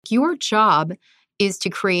Like your job is to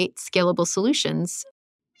create scalable solutions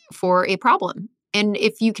for a problem. And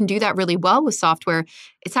if you can do that really well with software,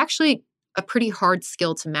 it's actually a pretty hard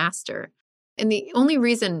skill to master. And the only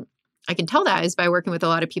reason I can tell that is by working with a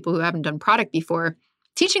lot of people who haven't done product before,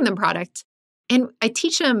 teaching them product. And I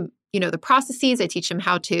teach them, the processes. I teach them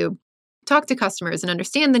how to talk to customers and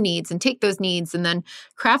understand the needs and take those needs and then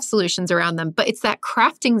craft solutions around them. But it's that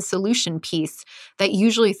crafting solution piece that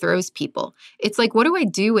usually throws people. It's like, what do I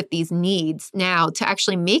do with these needs now to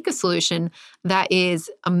actually make a solution that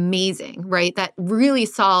is amazing, right? That really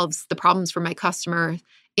solves the problems for my customer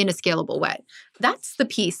in a scalable way. That's the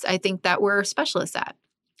piece I think that we're specialists at.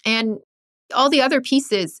 And all the other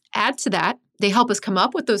pieces add to that. They help us come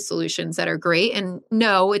up with those solutions that are great. And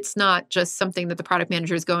no, it's not just something that the product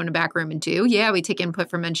managers go in a back room and do. Yeah, we take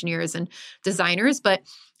input from engineers and designers, but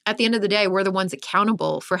at the end of the day, we're the ones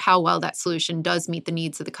accountable for how well that solution does meet the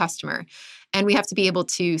needs of the customer. And we have to be able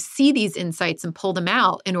to see these insights and pull them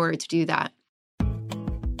out in order to do that.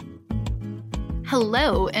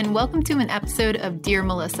 Hello, and welcome to an episode of Dear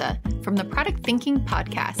Melissa from the Product Thinking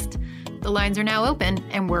Podcast. The lines are now open,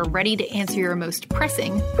 and we're ready to answer your most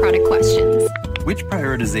pressing product questions. Which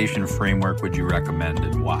prioritization framework would you recommend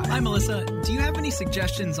and why? Hi, Melissa. Do you have any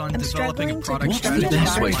suggestions on developing a product strategy?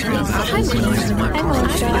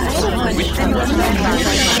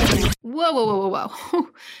 Whoa.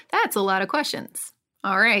 That's a lot of questions.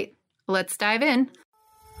 All right, let's dive in.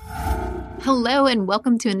 Hello, and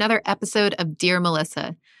welcome to another episode of Dear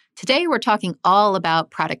Melissa. Today, we're talking all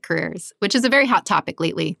about product careers, which is a very hot topic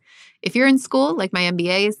lately. If you're in school, like my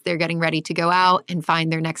MBAs, they're getting ready to go out and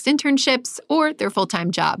find their next internships or their full-time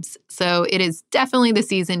jobs. So it is definitely the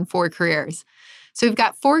season for careers. So we've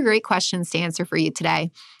got 4 great questions to answer for you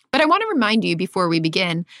today. But I want to remind you before we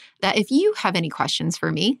begin that if you have any questions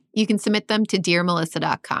for me, you can submit them to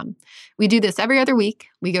dearmelissa.com. We do this every other week.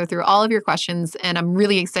 We go through all of your questions, and I'm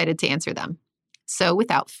really excited to answer them. So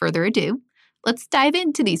without further ado, let's dive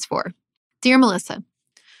into these 4. Dear Melissa,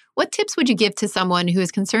 what tips would you give to someone who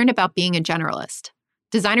is concerned about being a generalist?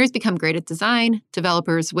 Designers become great at design,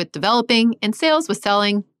 developers with developing, and sales with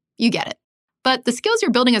selling. You get it. But the skills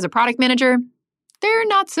you're building as a product manager, they're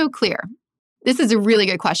not so clear. This is a really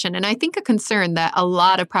good question, and I think a concern that a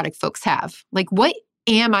lot of product folks have. Like, what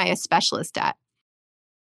am I a specialist at?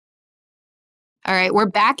 All right, we're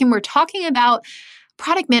back and we're talking about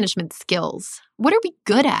product management skills. What are we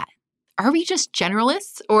good at? Are we just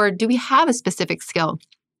generalists, or do we have a specific skill?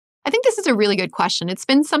 I think this is a really good question. It's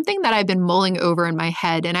been something that I've been mulling over in my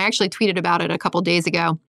head, and I actually tweeted about it a couple days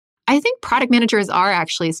ago. I think product managers are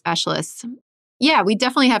actually specialists. Yeah, we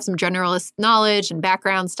definitely have some generalist knowledge and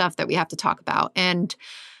background stuff that we have to talk about. And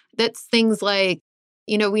that's things like,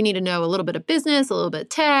 we need to know a little bit of business, a little bit of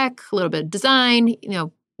tech, a little bit of design.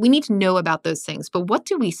 We need to know about those things. But what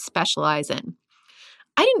do we specialize in?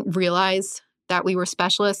 I didn't realize that we were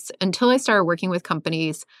specialists until I started working with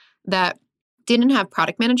companies that didn't have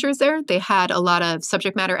product managers there. They had a lot of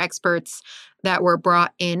subject matter experts that were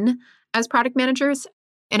brought in as product managers.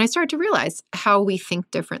 And I started to realize how we think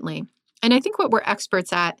differently. And I think what we're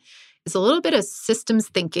experts at is a little bit of systems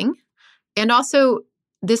thinking and also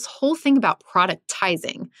this whole thing about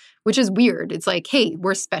productizing, which is weird. It's like, hey,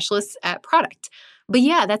 we're specialists at product. But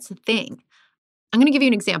yeah, that's the thing. I'm going to give you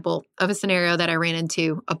an example of a scenario that I ran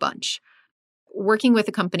into a bunch. Working with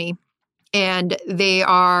a company, and they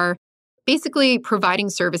are basically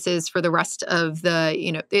providing services for the rest of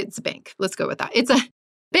the, it's a bank. Let's go with that. It's a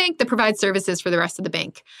bank that provides services for the rest of the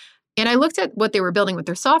bank. And I looked at what they were building with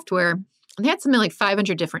their software, and they had something like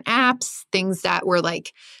 500 different apps, things that were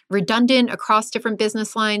like redundant across different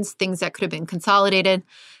business lines, things that could have been consolidated.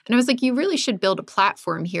 And I was like, you really should build a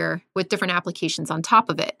platform here with different applications on top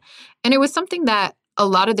of it. And it was something that a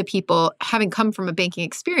lot of the people, having come from a banking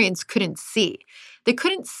experience, couldn't see. They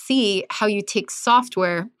couldn't see how you take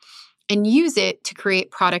software and use it to create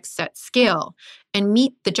products at scale and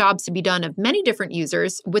meet the jobs to be done of many different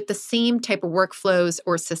users with the same type of workflows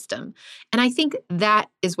or system. And I think that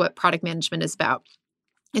is what product management is about.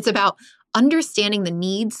 It's about understanding the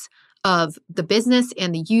needs of the business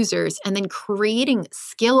and the users and then creating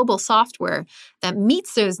scalable software that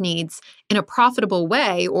meets those needs in a profitable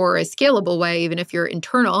way or a scalable way, even if you're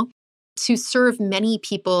internal, to serve many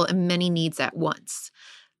people and many needs at once.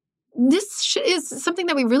 This is something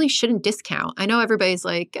that we really shouldn't discount. I know everybody's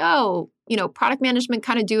like, product management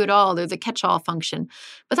kind of do it all. There's a catch-all function.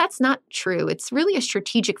 But that's not true. It's really a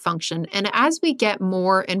strategic function. And as we get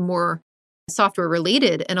more and more software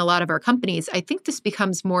related in a lot of our companies, I think this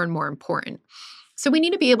becomes more and more important. So we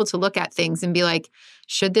need to be able to look at things and be like,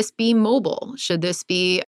 should this be mobile? Should this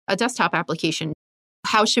be a desktop application?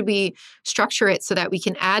 How should we structure it so that we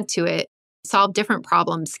can add to it, solve different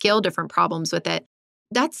problems, scale different problems with it?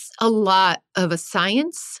 That's a lot of a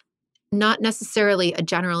science, not necessarily a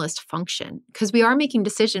generalist function, because we are making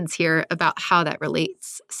decisions here about how that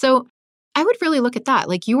relates. So I would really look at that.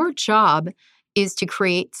 Like, your job is to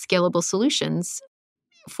create scalable solutions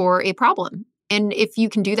for a problem. And if you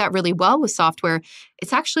can do that really well with software,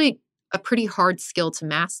 it's actually a pretty hard skill to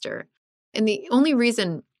master. And the only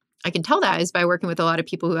reason I can tell that is by working with a lot of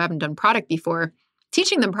people who haven't done product before,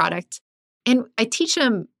 teaching them product. And I teach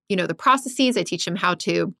them, the processes. I teach them how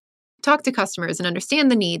to talk to customers and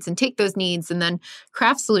understand the needs and take those needs and then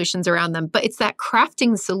craft solutions around them. But it's that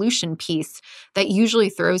crafting solution piece that usually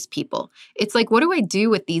throws people. It's like, what do I do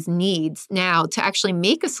with these needs now to actually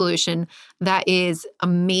make a solution that is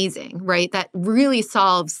amazing, right? That really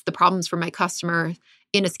solves the problems for my customer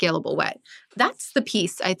in a scalable way. That's the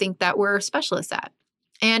piece I think that we're specialists at.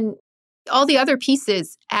 And all the other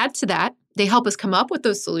pieces add to that. They help us come up with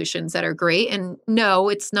those solutions that are great. And no,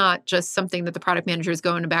 it's not just something that the product managers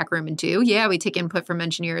go in a back room and do. Yeah, we take input from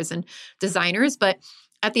engineers and designers, but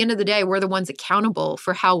at the end of the day, we're the ones accountable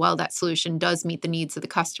for how well that solution does meet the needs of the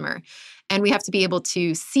customer. And we have to be able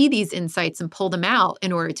to see these insights and pull them out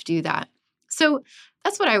in order to do that. So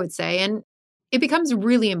that's what I would say. And it becomes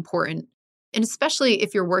really important. And especially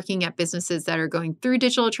if you're working at businesses that are going through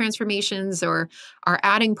digital transformations or are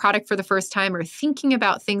adding product for the first time or thinking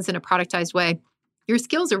about things in a productized way, your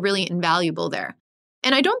skills are really invaluable there.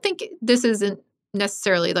 And I don't think this isn't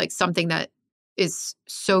necessarily like something that is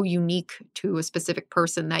so unique to a specific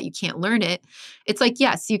person that you can't learn it. It's like,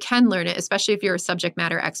 yes, you can learn it, especially if you're a subject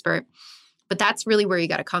matter expert. But that's really where you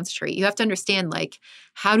got to concentrate. You have to understand, like,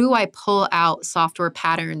 how do I pull out software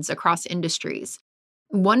patterns across industries?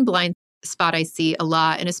 One blind spot I see a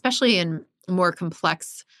lot, and especially in more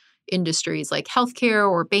complex industries like healthcare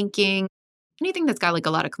or banking, anything that's got like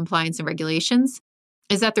a lot of compliance and regulations,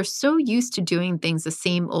 is that they're so used to doing things the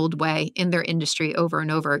same old way in their industry over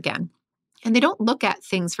and over again. And they don't look at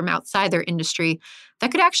things from outside their industry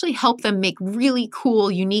that could actually help them make really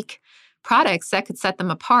cool, unique products that could set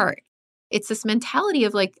them apart. It's this mentality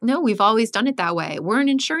of like, no, we've always done it that way. We're an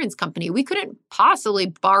insurance company. We couldn't possibly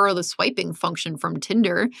borrow the swiping function from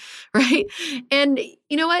Tinder, right? And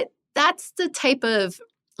you know what? That's the type of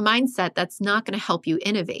mindset that's not going to help you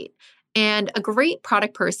innovate. And a great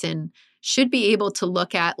product person should be able to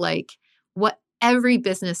look at like what every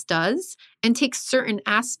business does and take certain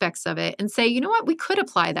aspects of it and say, you know what? We could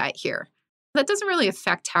apply that here. That doesn't really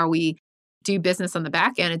affect how we do business on the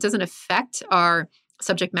back end. It doesn't affect our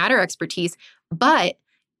subject matter expertise, but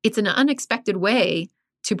it's an unexpected way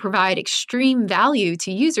to provide extreme value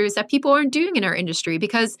to users that people aren't doing in our industry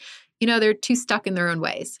because, they're too stuck in their own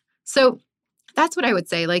ways. So that's what I would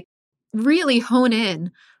say, like really hone in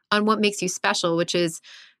on what makes you special, which is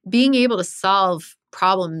being able to solve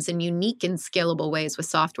problems in unique and scalable ways with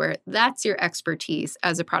software. That's your expertise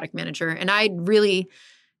as a product manager. And I'd really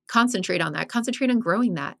concentrate on that, concentrate on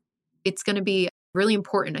growing that. It's going to be really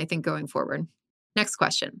important, I think, going forward. Next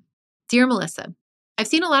question. Dear Melissa, I've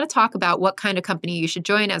seen a lot of talk about what kind of company you should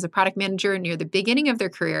join as a product manager near the beginning of their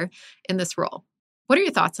career in this role. What are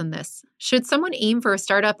your thoughts on this? Should someone aim for a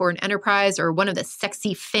startup or an enterprise or one of the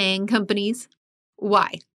sexy FANG companies?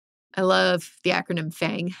 Why? I love the acronym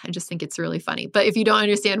FANG. I just think it's really funny. But if you don't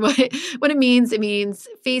understand what it means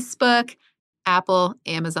Facebook, Apple,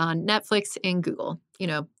 Amazon, Netflix, and Google.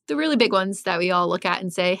 The really big ones that we all look at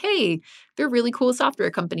and say, hey, they're really cool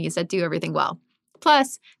software companies that do everything well.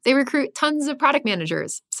 Plus, they recruit tons of product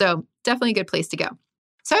managers. So definitely a good place to go.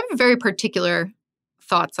 So I have very particular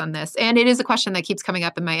thoughts on this. And it is a question that keeps coming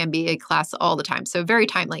up in my MBA class all the time. So very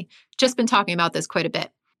timely. Just been talking about this quite a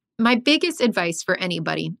bit. My biggest advice for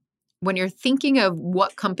anybody when you're thinking of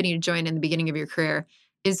what company to join in the beginning of your career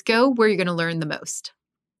is go where you're going to learn the most.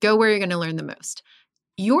 Go where you're going to learn the most.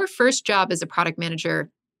 Your first job as a product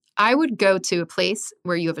manager, I would go to a place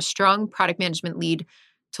where you have a strong product management lead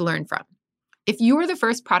to learn from. If you're the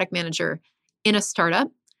first product manager in a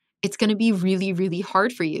startup, it's going to be really, really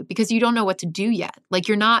hard for you because you don't know what to do yet. Like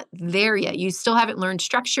you're not there yet. You still haven't learned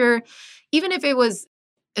structure. Even if it was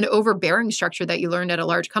an overbearing structure that you learned at a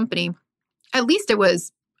large company, at least it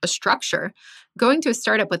was a structure. Going to a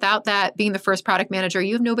startup without that, being the first product manager,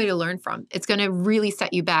 you have nobody to learn from. It's going to really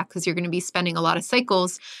set you back because you're going to be spending a lot of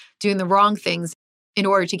cycles doing the wrong things in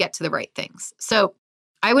order to get to the right things. So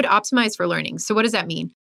I would optimize for learning. So what does that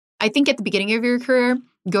mean? I think at the beginning of your career,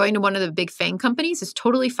 going to one of the big FANG companies is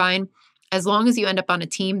totally fine as long as you end up on a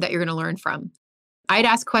team that you're going to learn from. I'd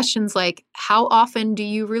ask questions like, how often do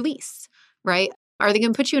you release, right? Are they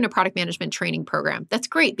going to put you in a product management training program? That's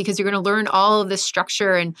great because you're going to learn all of this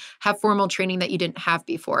structure and have formal training that you didn't have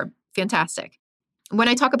before. Fantastic. When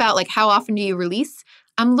I talk about like how often do you release,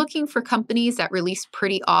 I'm looking for companies that release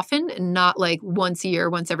pretty often and not like once a year,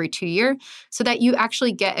 once every 2 years, so that you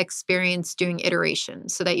actually get experience doing iteration,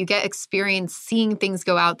 so that you get experience seeing things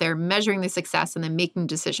go out there, measuring the success, and then making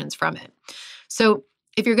decisions from it. So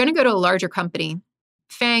if you're going to go to a larger company,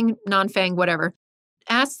 FAANG, non-FAANG, whatever,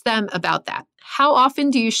 ask them about that. How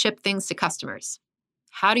often do you ship things to customers?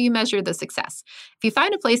 How do you measure the success? If you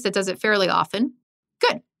find a place that does it fairly often,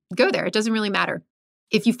 good, go there. It doesn't really matter.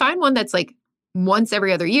 If you find one that's like once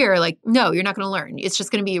every other year, like, no, you're not going to learn. It's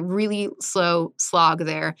just going to be a really slow slog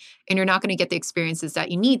there, and you're not going to get the experiences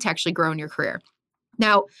that you need to actually grow in your career.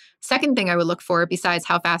 Now, second thing I would look for, besides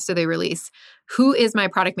how fast do they release, who is my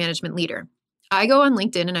product management leader? I go on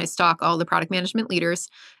LinkedIn and I stalk all the product management leaders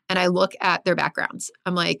and I look at their backgrounds.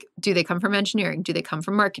 I'm like, do they come from engineering? Do they come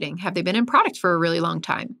from marketing? Have they been in product for a really long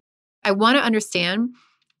time? I want to understand,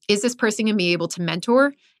 is this person going to be able to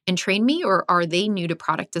mentor and train me, or are they new to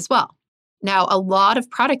product as well? Now, a lot of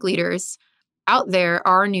product leaders out there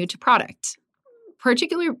are new to product,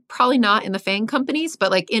 particularly probably not in the FAANG companies, but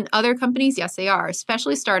like in other companies, yes, they are,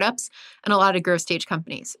 especially startups and a lot of growth stage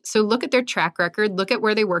companies. So look at their track record, look at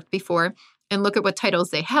where they worked before, and look at what titles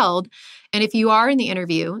they held. And if you are in the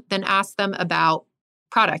interview, then ask them about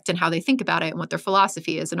product and how they think about it and what their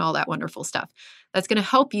philosophy is and all that wonderful stuff. That's going to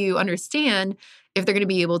help you understand if they're going to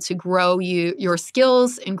be able to grow your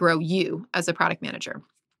skills and grow you as a product manager.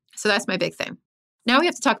 So that's my big thing. Now we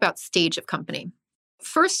have to talk about stage of company.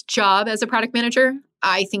 First job as a product manager,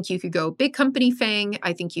 I think you could go big company FAANG.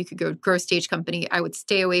 I think you could go growth stage company. I would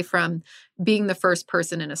stay away from being the first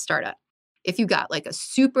person in a startup. If you got like a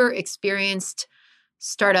super experienced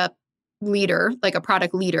startup leader, like a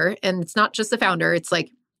product leader, and it's not just the founder, it's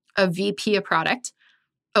like a VP of product,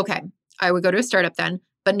 okay, I would go to a startup then.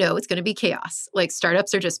 But no, it's going to be chaos. Like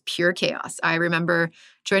startups are just pure chaos. I remember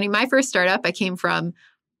joining my first startup. I came from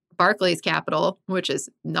Barclays Capital, which is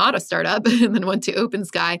not a startup, and then went to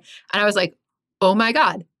OpenSky. And I was like, oh my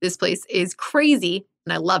God, this place is crazy.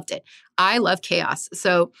 And I loved it. I love chaos.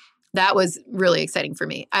 So that was really exciting for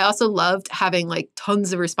me. I also loved having like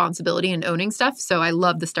tons of responsibility and owning stuff. So I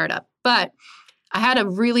loved the startup. But I had a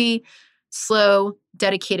really slow,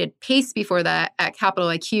 dedicated pace before that at Capital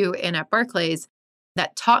IQ and at Barclays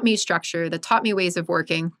that taught me structure, that taught me ways of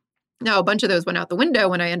working. Now, a bunch of those went out the window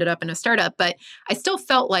when I ended up in a startup, but I still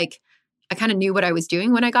felt like I kind of knew what I was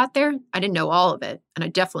doing when I got there. I didn't know all of it, and I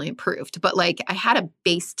definitely improved, but like I had a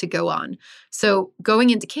base to go on. So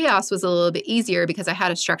going into chaos was a little bit easier because I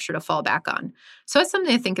had a structure to fall back on. So that's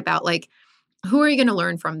something to think about, like, who are you going to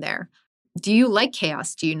learn from there? Do you like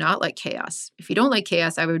chaos? Do you not like chaos? If you don't like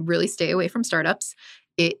chaos, I would really stay away from startups.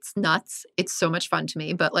 It's nuts. It's so much fun to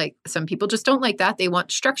me, but like some people just don't like that. They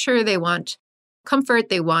want structure. They want comfort.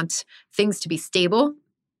 They want things to be stable.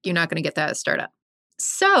 You're not going to get that at a startup.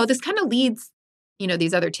 So this kind of leads,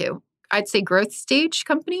 these other two. I'd say growth stage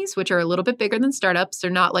companies, which are a little bit bigger than startups. They're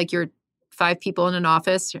not like your 5 people in an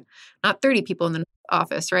office, not 30 people in the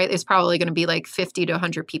office, right? It's probably going to be like 50 to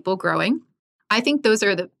 100 people growing. I think those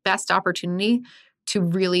are the best opportunity to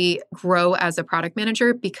really grow as a product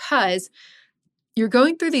manager because you're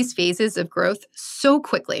going through these phases of growth so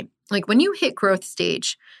quickly. Like when you hit growth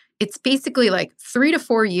stage, it's basically like 3 to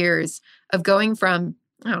 4 years of going from,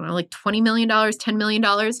 like $20 million, $10 million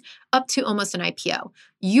up to almost an IPO.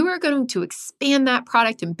 You are going to expand that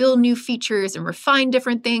product and build new features and refine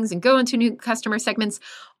different things and go into new customer segments,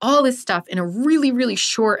 all this stuff in a really, really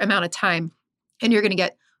short amount of time. And you're going to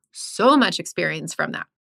get so much experience from that.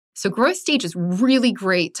 So growth stage is really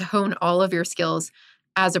great to hone all of your skills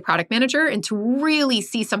as a product manager and to really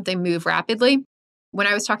see something move rapidly. When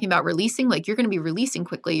I was talking about releasing, like you're going to be releasing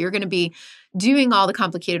quickly. You're going to be doing all the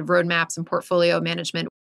complicated roadmaps and portfolio management.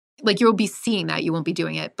 Like you'll be seeing that. You won't be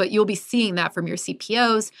doing it, but you'll be seeing that from your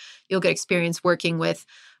CPOs. You'll get experience working with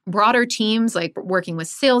broader teams, like working with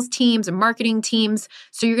sales teams and marketing teams.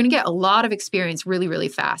 So you're going to get a lot of experience really, really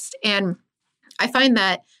fast. And I find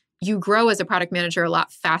that you grow as a product manager a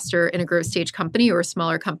lot faster in a growth stage company or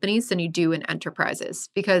smaller companies than you do in enterprises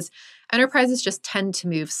because enterprises just tend to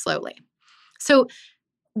move slowly. So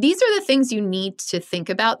these are the things you need to think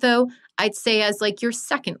about, though, I'd say as like your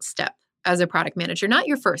second step as a product manager, not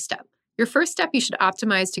your first step. Your first step, you should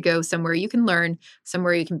optimize to go somewhere you can learn,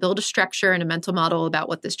 somewhere you can build a structure and a mental model about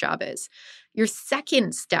what this job is. Your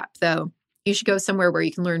second step, though, you should go somewhere where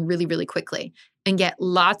you can learn really, really quickly and get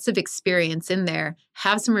lots of experience in there,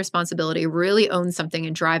 have some responsibility, really own something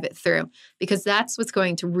and drive it through, because that's what's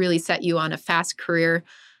going to really set you on a fast career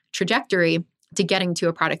trajectory to getting to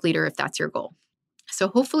a product leader if that's your goal. So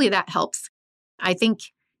hopefully that helps. I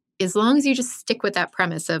think as long as you just stick with that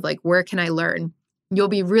premise of like, where can I learn? You'll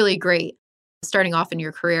be really great starting off in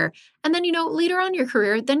your career. And then, later on in your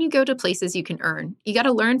career, then you go to places you can earn. You got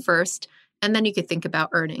to learn first, and then you could think about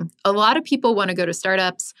earning. A lot of people want to go to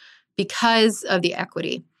startups because of the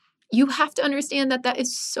equity. You have to understand that that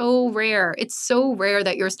is so rare. It's so rare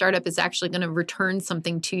that your startup is actually going to return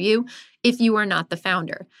something to you if you are not the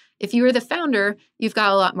founder. If you are the founder, you've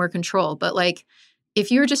got a lot more control. But like, if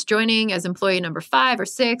you're just joining as employee number 5 or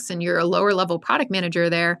 6 and you're a lower level product manager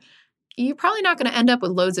there, you're probably not going to end up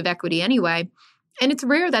with loads of equity anyway. And it's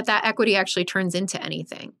rare that that equity actually turns into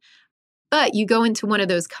anything. But you go into one of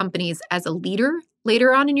those companies as a leader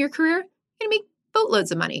later on in your career, you're going to make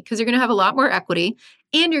boatloads of money because you're going to have a lot more equity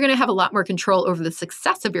and you're going to have a lot more control over the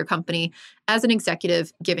success of your company as an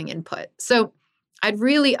executive giving input. So I'd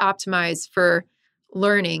really optimize for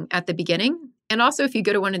learning at the beginning. And also, if you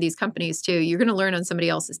go to one of these companies too, you're going to learn on somebody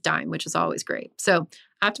else's dime, which is always great. So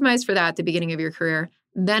optimize for that at the beginning of your career,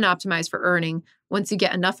 then optimize for earning once you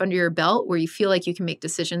get enough under your belt where you feel like you can make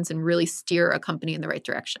decisions and really steer a company in the right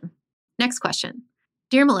direction. Next question.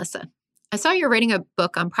 Dear Melissa, I saw you're writing a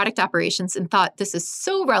book on product operations and thought this is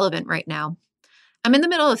so relevant right now. I'm in the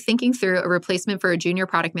middle of thinking through a replacement for a junior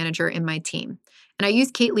product manager in my team, and I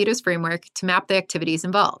use Kate Leto's framework to map the activities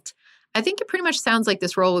involved. I think it pretty much sounds like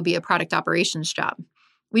this role would be a product operations job.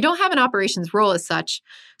 We don't have an operations role as such,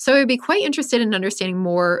 so I would be quite interested in understanding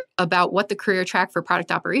more about what the career track for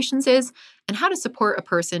product operations is and how to support a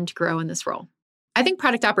person to grow in this role. I think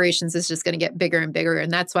product operations is just going to get bigger and bigger,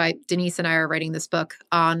 and that's why Denise and I are writing this book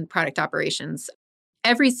on product operations.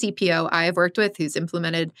 Every CPO I have worked with who's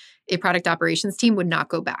implemented a product operations team would not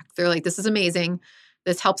go back. They're like, this is amazing.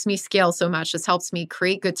 This helps me scale so much. This helps me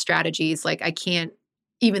create good strategies. Like, I can't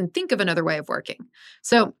even think of another way of working.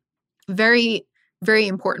 So very, very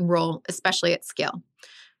important role, especially at scale.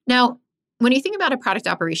 Now, when you think about a product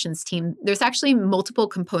operations team, there's actually multiple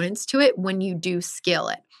components to it when you do scale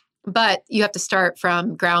it. But you have to start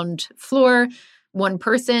from ground floor, one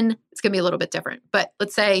person. It's going to be a little bit different. But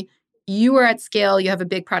let's say you are at scale, you have a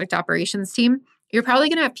big product operations team. You're probably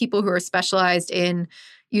going to have people who are specialized in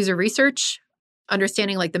user research,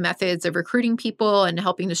 understanding like the methods of recruiting people and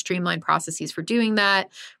helping to streamline processes for doing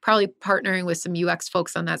that, probably partnering with some UX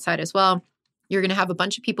folks on that side as well. You're going to have a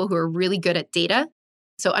bunch of people who are really good at data.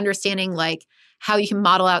 So understanding like how you can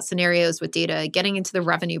model out scenarios with data, getting into the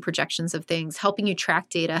revenue projections of things, helping you track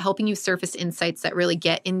data, helping you surface insights that really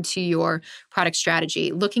get into your product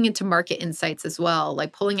strategy, looking into market insights as well,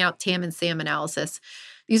 like pulling out TAM and SAM analysis.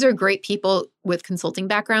 These are great people with consulting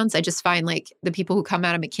backgrounds. I just find like the people who come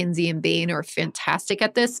out of McKinsey and Bain are fantastic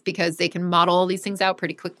at this because they can model all these things out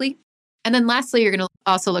pretty quickly. And then lastly, you're going to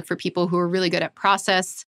also look for people who are really good at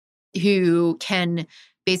process, who can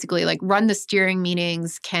basically like run the steering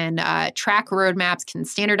meetings, can track roadmaps, can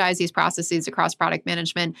standardize these processes across product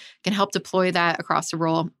management, can help deploy that across the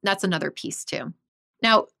role. That's another piece too.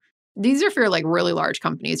 Now, these are for like really large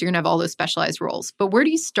companies. You're going to have all those specialized roles. But where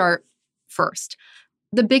do you start first?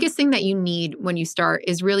 The biggest thing that you need when you start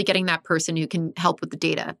is really getting that person who can help with the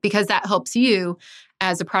data, because that helps you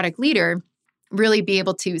as a product leader really be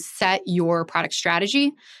able to set your product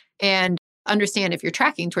strategy and understand if you're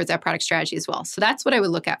tracking towards that product strategy as well. So that's what I would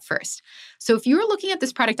look at first. So if you were looking at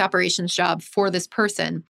this product operations job for this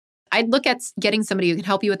person, I'd look at getting somebody who can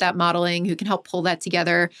help you with that modeling, who can help pull that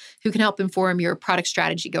together, who can help inform your product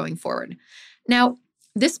strategy going forward. Now,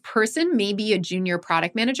 this person may be a junior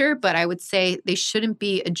product manager, but I would say they shouldn't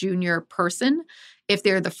be a junior person if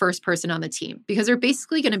they're the first person on the team, because they're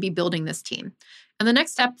basically going to be building this team. And the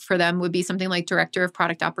next step for them would be something like Director of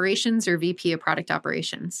Product Operations or VP of Product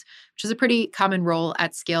Operations, which is a pretty common role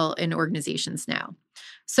at scale in organizations now.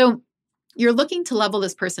 So you're looking to level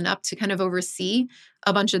this person up to kind of oversee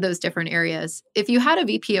a bunch of those different areas. If you had a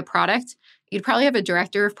VP of product, you'd probably have a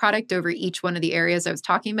director of product over each one of the areas I was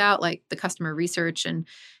talking about, like the customer research and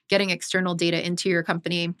getting external data into your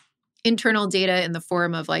company, internal data in the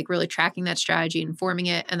form of like really tracking that strategy, informing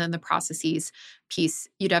it, and then the processes piece,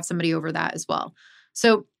 you'd have somebody over that as well.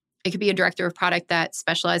 So it could be a director of product that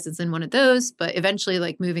specializes in one of those, but eventually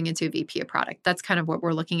like moving into a VP of product. That's kind of what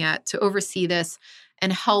we're looking at to oversee this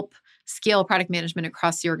and help scale product management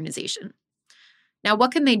across the organization. Now,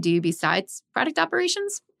 what can they do besides product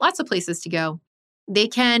operations? Lots of places to go. They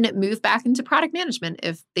can move back into product management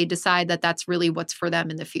if they decide that that's really what's for them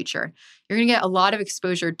in the future. You're going to get a lot of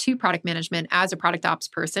exposure to product management as a product ops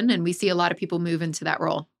person, and we see a lot of people move into that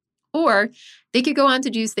role. Or they could go on to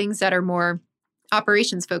do things that are more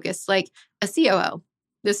operations focused, like a COO.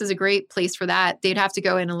 This is a great place for that. They'd have to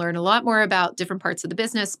go in and learn a lot more about different parts of the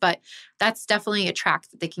business, but that's definitely a track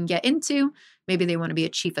that they can get into. Maybe they want to be a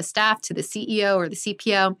chief of staff to the CEO or the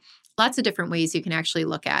CPO. Lots of different ways you can actually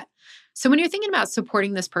look at. So when you're thinking about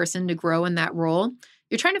supporting this person to grow in that role,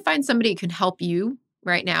 you're trying to find somebody who can help you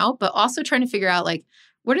right now, but also trying to figure out like,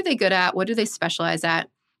 what are they good at? What do they specialize at?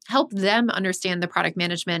 Help them understand the product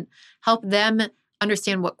management, help them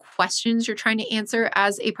understand what questions you're trying to answer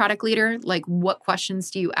as a product leader. Like, what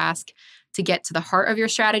questions do you ask to get to the heart of your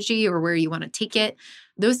strategy or where you want to take it?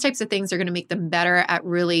 Those types of things are going to make them better at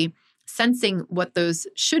really sensing what those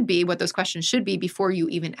should be, what those questions should be before you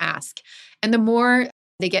even ask. And the more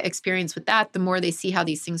they get experience with that, the more they see how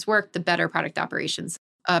these things work, the better product operations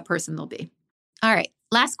person they'll be. All right,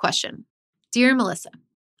 last question. Dear Melissa,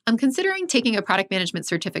 I'm considering taking a product management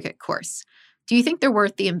certificate course. Do you think they're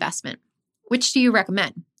worth the investment? Which do you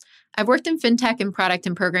recommend? I've worked in fintech and product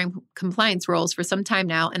and program compliance roles for some time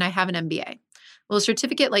now, and I have an MBA. Will a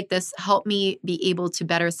certificate like this help me be able to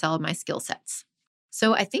better sell my skill sets?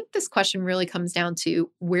 So I think this question really comes down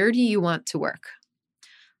to, where do you want to work?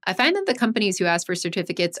 I find that the companies who ask for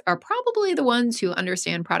certificates are probably the ones who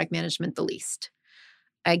understand product management the least.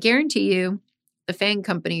 I guarantee you, the FANG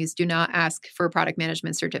companies do not ask for product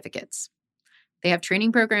management certificates. They have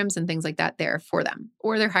training programs and things like that there for them,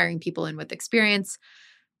 or they're hiring people in with experience.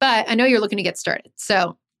 But I know you're looking to get started.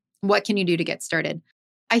 So what can you do to get started?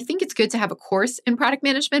 I think it's good to have a course in product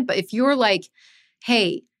management, but if you're like,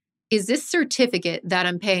 hey, is this certificate that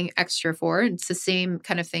I'm paying extra for, and it's the same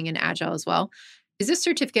kind of thing in Agile as well, is this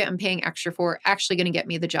certificate I'm paying extra for actually going to get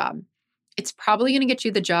me the job? It's probably going to get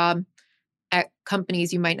you the job at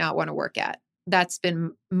companies you might not want to work at. That's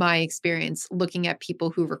been my experience looking at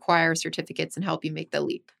people who require certificates and help you make the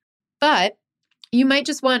leap. But you might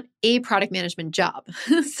just want a product management job.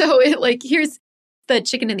 So here's the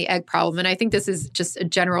chicken and the egg problem. And I think this is just a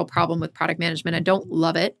general problem with product management. I don't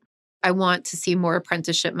love it. I want to see more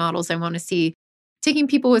apprenticeship models. I want to see taking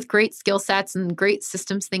people with great skill sets and great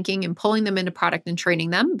systems thinking and pulling them into product and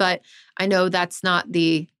training them. But I know that's not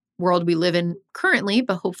the world we live in currently,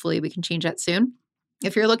 but hopefully we can change that soon.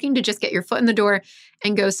 If you're looking to just get your foot in the door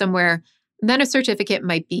and go somewhere, then a certificate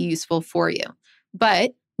might be useful for you.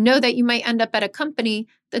 But know that you might end up at a company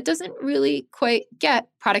that doesn't really quite get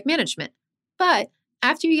product management. But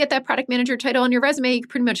after you get that product manager title on your resume, you can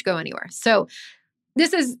pretty much go anywhere. So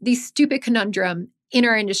this is the stupid conundrum in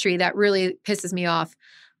our industry that really pisses me off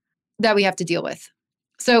that we have to deal with.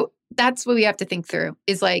 So that's what we have to think through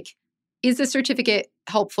is like, is the certificate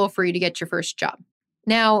helpful for you to get your first job?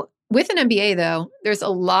 Now, with an MBA, though, there's a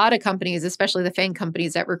lot of companies, especially the FANG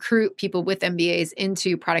companies, that recruit people with MBAs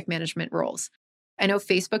into product management roles. I know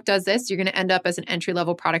Facebook does this. You're going to end up as an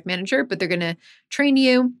entry-level product manager, but they're going to train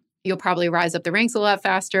you. You'll probably rise up the ranks a lot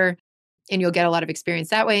faster, and you'll get a lot of experience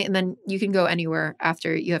that way. And then you can go anywhere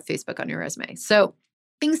after you have Facebook on your resume. So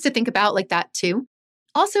things to think about like that, too.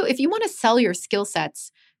 Also, if you want to sell your skill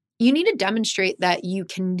sets, you need to demonstrate that you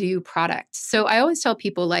can do product. So I always tell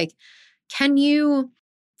people, like, can you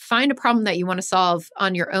find a problem that you want to solve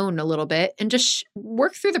on your own a little bit and just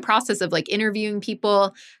work through the process of like interviewing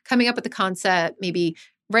people, coming up with the concept, maybe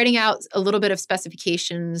writing out a little bit of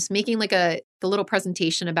specifications, making like the little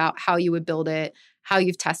presentation about how you would build it, how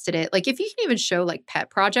you've tested it. Like if you can even show like pet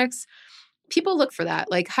projects, people look for that.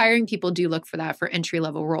 Like hiring people do look for that for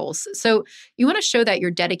entry-level roles. So you want to show that you're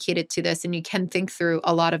dedicated to this and you can think through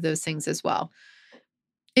a lot of those things as well.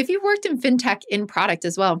 If you've worked in fintech in product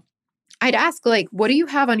as well, I'd ask, like, what do you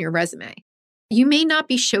have on your resume? You may not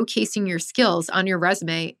be showcasing your skills on your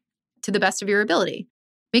resume to the best of your ability.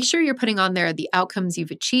 Make sure you're putting on there the outcomes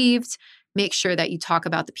you've achieved. Make sure that you talk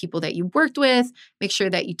about the people that you worked with. Make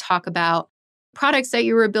sure that you talk about products that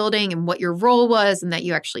you were building and what your role was and that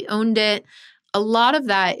you actually owned it. A lot of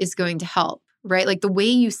that is going to help, right? Like the way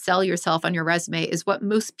you sell yourself on your resume is what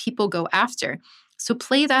most people go after. So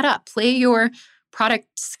play that up. Play your product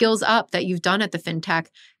skills up that you've done at the fintech.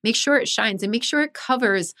 Make sure it shines and make sure it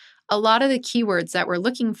covers a lot of the keywords that we're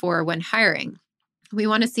looking for when hiring. We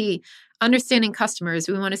want to see understanding customers.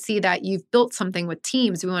 We want to see that you've built something with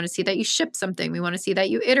teams. We want to see that you shipped something. We want to see that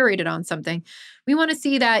you iterated on something. We want to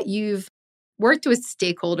see that you've worked with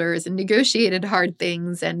stakeholders and negotiated hard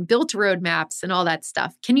things and built roadmaps and all that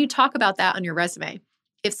stuff. Can you talk about that on your resume?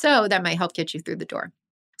 If so, that might help get you through the door.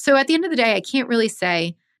 So at the end of the day, I can't really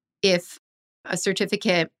say if a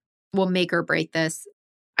certificate will make or break this.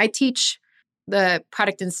 I teach the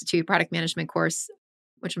Product Institute product management course,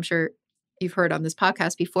 which I'm sure you've heard on this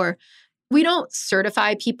podcast before. We don't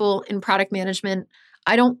certify people in product management.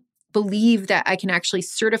 I don't believe that I can actually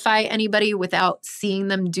certify anybody without seeing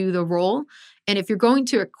them do the role. And if you're going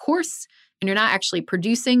to a course and you're not actually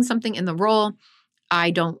producing something in the role,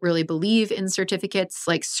 I don't really believe in certificates,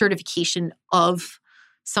 like certification of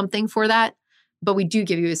something for that. But we do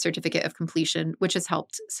give you a certificate of completion, which has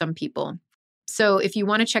helped some people. So if you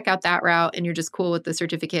want to check out that route and you're just cool with the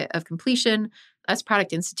certificate of completion, that's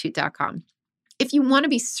productinstitute.com. If you want to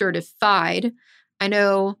be certified, I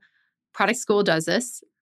know Product School does this.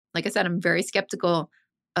 Like I said, I'm very skeptical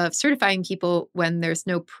of certifying people when there's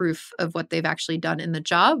no proof of what they've actually done in the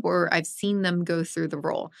job or I've seen them go through the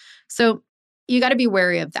role. So you got to be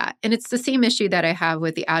wary of that. And it's the same issue that I have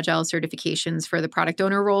with the Agile certifications for the product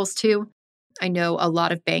owner roles too. I know a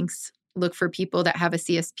lot of banks look for people that have a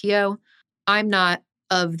CSPO. I'm not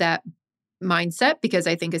of that mindset because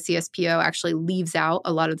I think a CSPO actually leaves out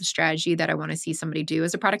a lot of the strategy that I want to see somebody do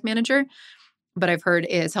as a product manager. But I've heard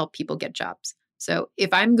it has helped people get jobs. So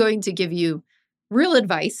if I'm going to give you real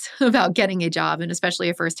advice about getting a job, and especially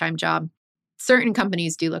a first-time job, certain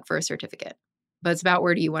companies do look for a certificate. But it's about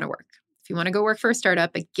where do you want to work. If you want to go work for a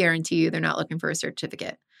startup, I guarantee you they're not looking for a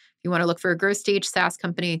certificate. If you want to look for a growth stage SaaS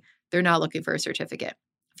company, they're not looking for a certificate.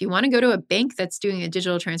 If you want to go to a bank that's doing a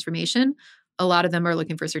digital transformation, a lot of them are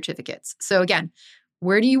looking for certificates. So again,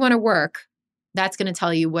 where do you want to work? That's going to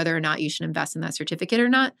tell you whether or not you should invest in that certificate or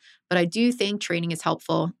not. But I do think training is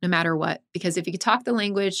helpful no matter what, because if you can talk the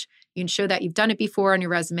language, you can show that you've done it before on your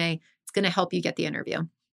resume, it's going to help you get the interview.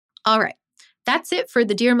 All right. That's it for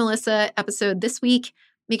the Dear Melissa episode this week.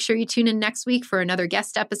 Make sure you tune in next week for another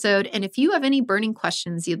guest episode. And if you have any burning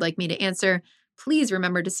questions you'd like me to answer, please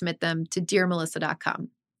remember to submit them to dearmelissa.com.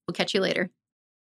 We'll catch you later.